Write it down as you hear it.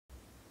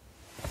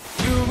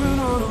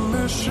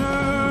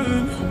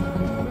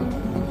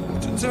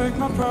take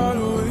my pride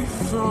away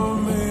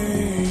from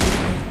me.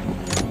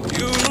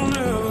 You don't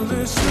ever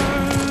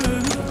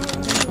listen,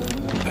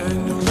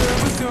 and you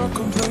live with your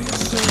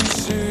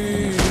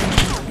complacency.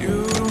 You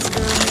don't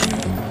scare me,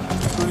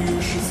 but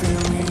you should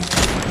fear me.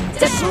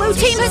 The blue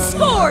team has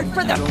scored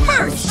for the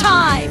first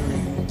time!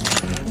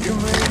 You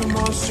made a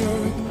monster,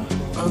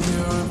 I'm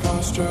your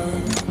imposter.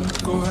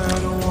 Go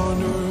ahead and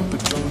wander,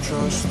 but don't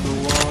trust the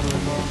water.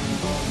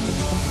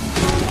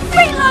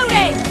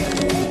 Reloading!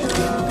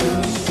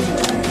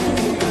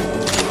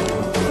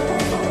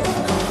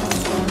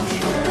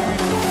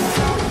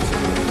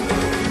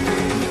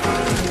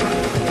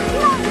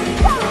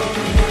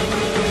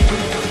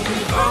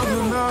 I'm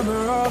the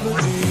nightmare of the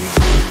deep.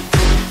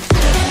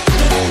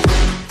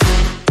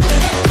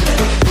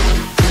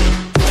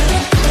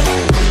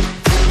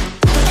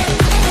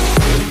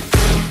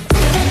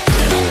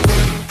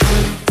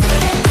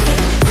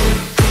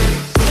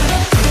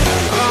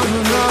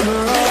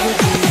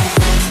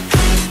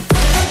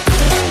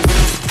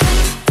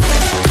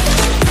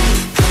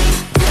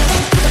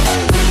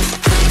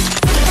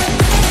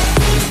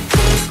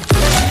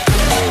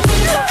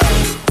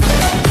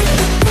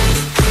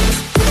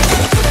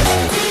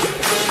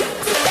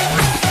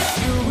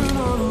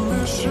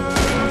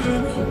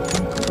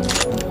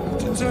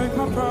 Take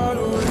my pride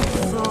away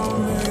from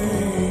me.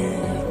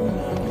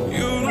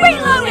 You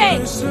don't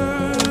listen,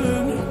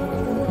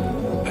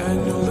 and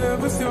you live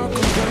with your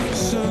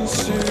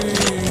complacency.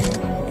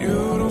 You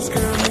don't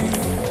scare me,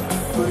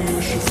 but you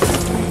should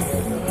fear me.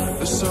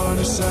 The sun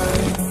is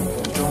setting,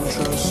 don't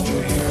trust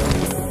your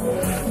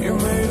hearing. You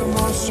made a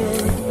monster,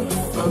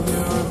 I'm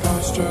your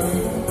imposter.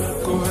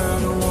 Go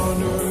ahead and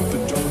wander,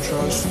 but don't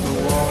trust the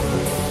water.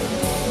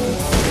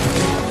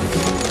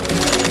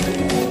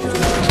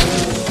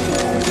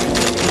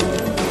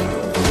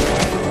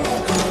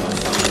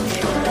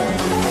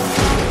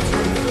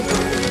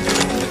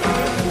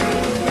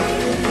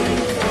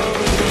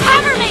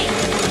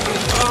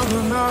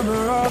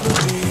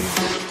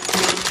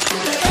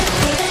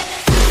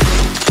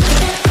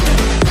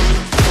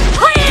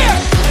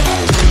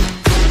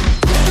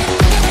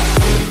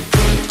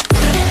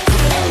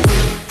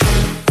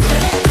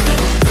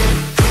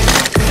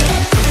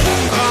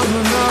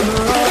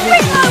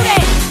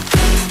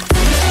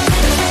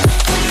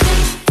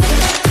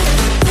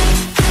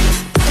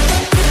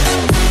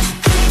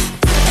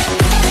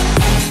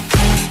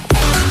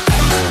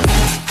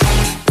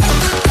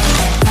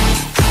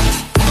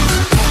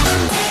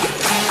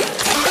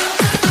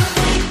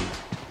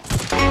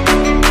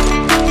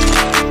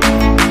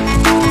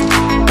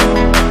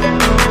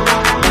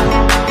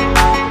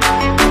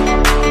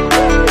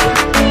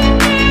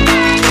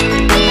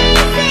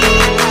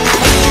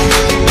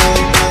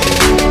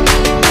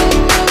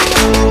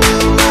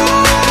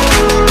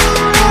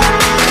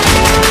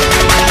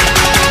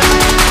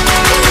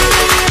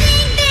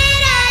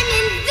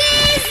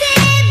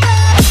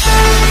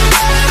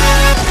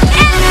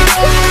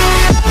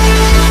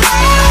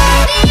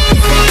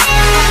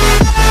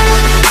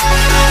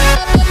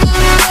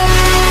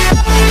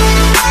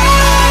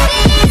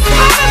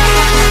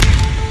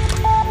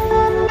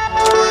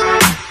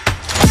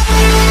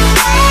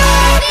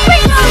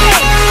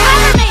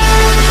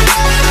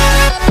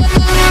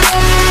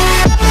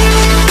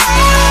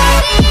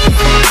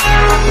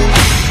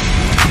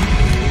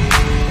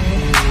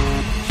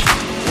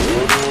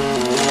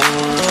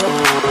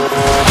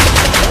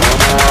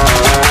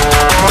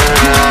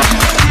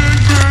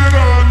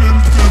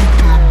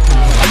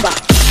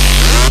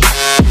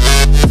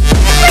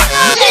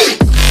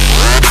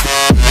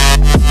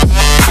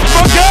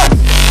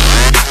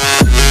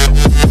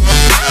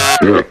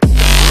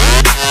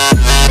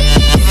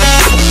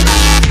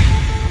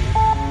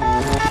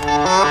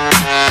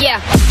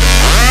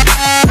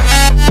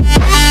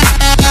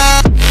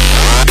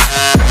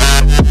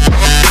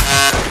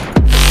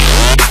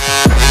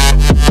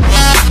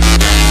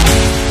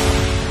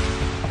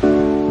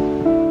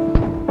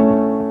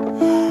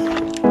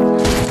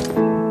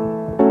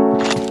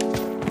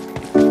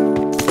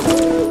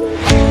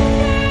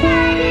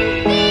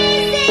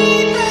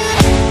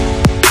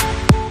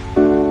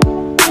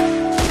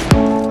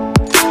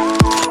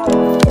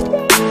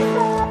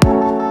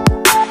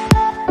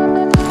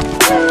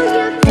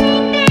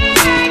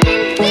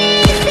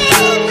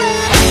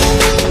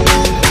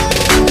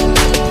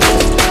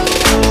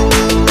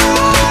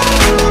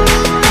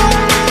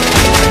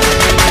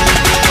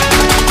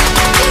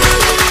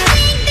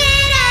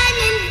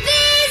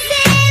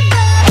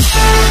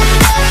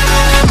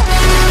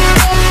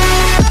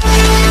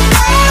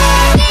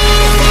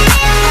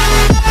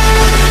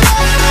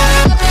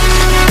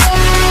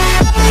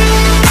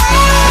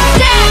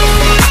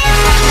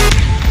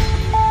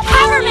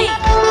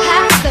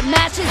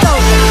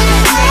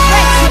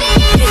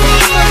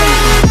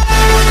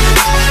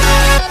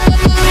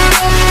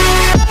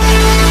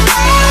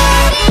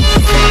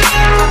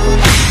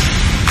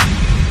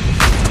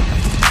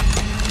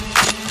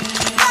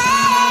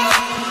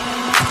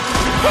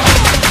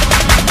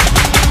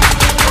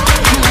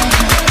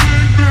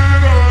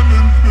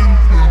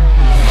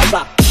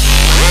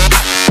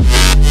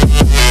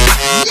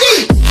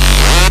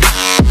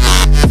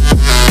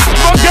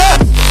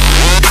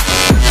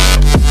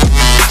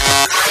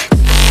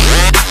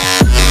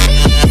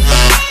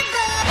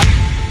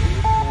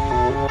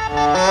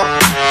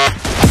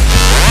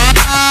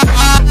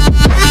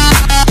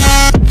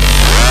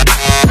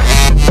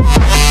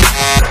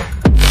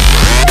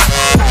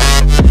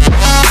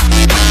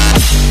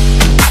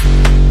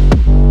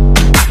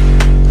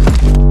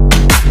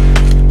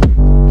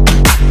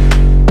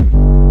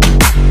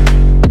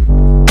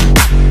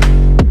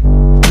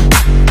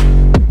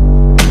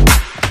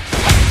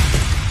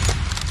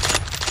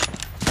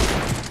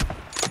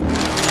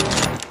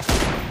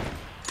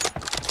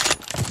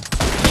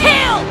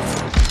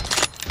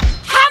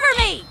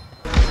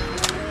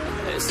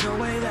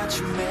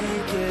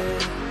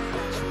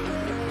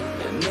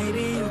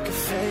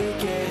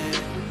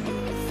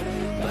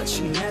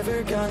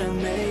 gonna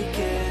make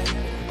it?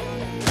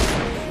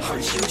 Are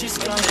you just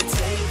gonna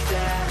take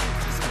that?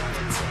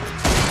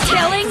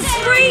 Killing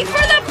spree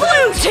for the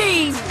blue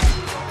team!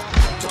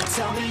 Don't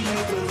tell me you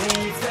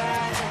believe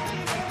that.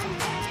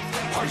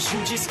 Are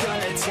you just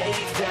gonna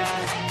take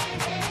that?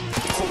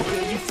 Or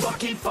will you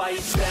fucking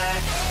fight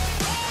back?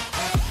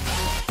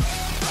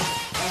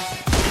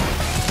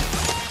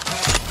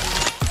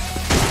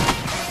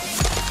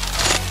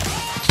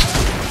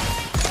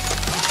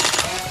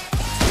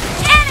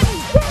 Enemy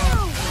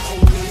down! Or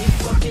will you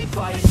fucking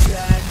fight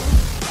back?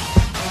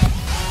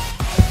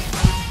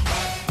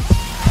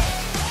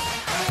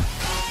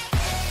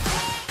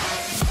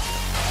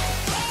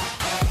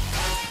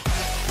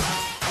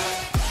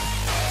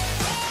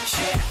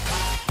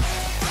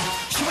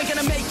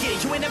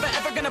 You ain't never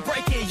ever gonna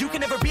break it. You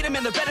can never beat them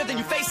and they're better than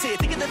you face it.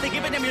 Thinking that they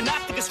give it them, you're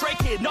not thinking straight,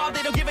 kid. No,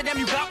 they don't give a damn,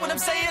 you got what I'm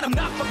saying? I'm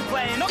not fucking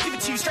playing, I'll give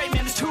it to you straight,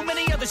 man. There's too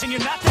many others and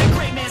you're not that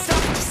great, man.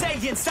 Stop what you're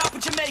saying, stop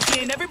what you're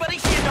making. Everybody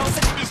here knows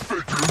that you're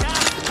faking. Nah,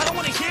 I don't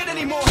wanna hear it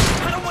anymore,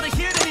 I don't wanna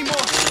hear it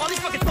anymore. All these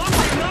fucking thoughts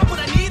are not what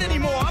I need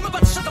anymore. I'm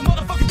about to shut the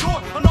motherfucking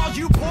door on all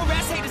you poor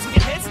ass haters with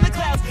your heads in the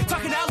clouds.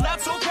 Talking out loud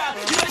so proud,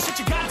 you better shut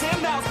your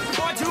goddamn mouth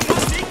before I do my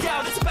sneak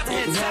out. It's about to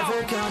head south.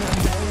 Never gonna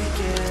make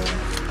it.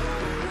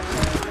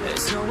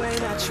 There's no way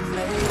that you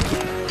make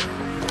it.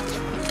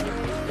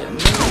 And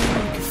maybe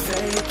you can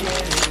fake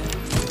it,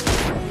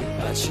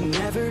 but you're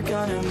never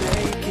gonna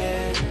make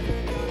it.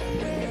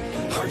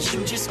 Are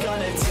you just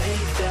gonna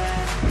take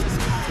that?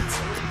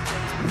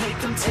 Make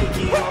them take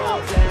it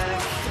all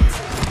back.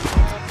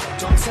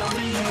 Don't tell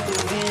me you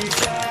believe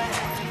that.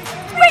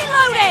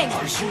 Reloading!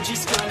 Are you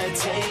just gonna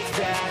take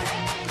that?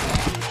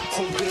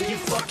 Or will you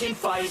fucking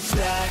fight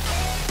back?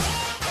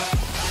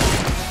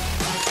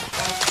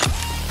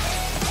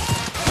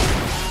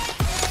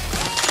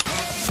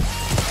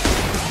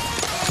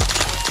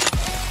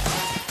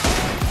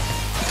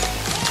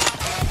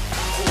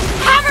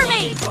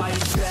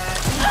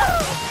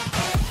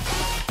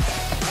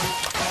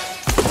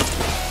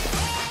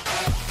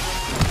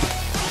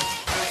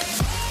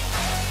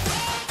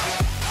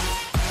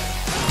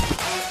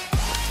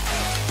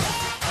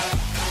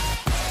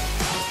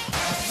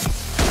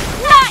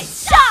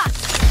 Nice shot!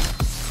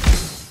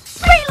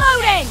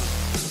 Reloading!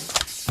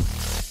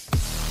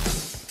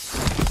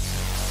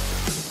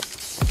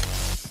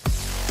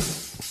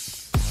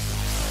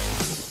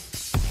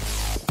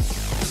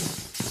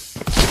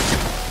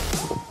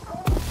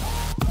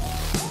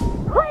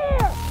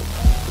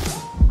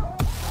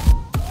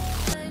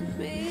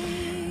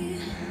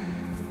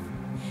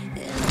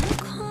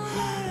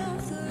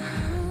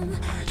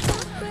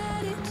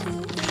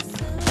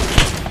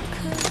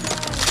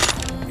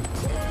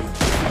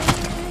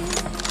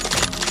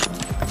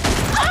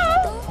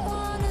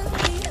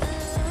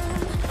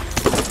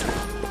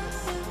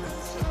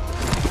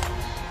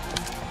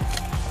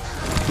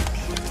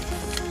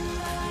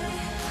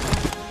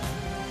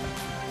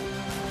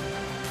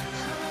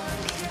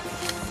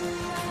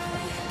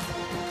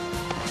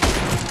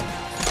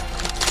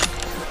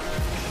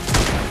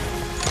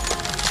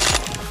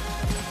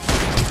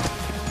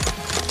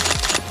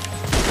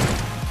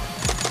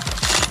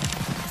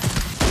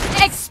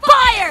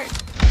 Expired!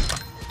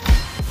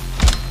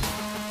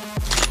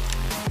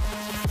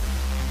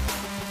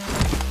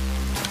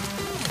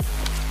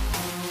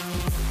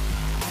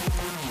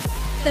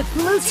 The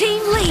blue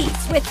team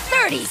leads with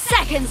 30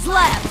 seconds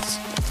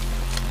left.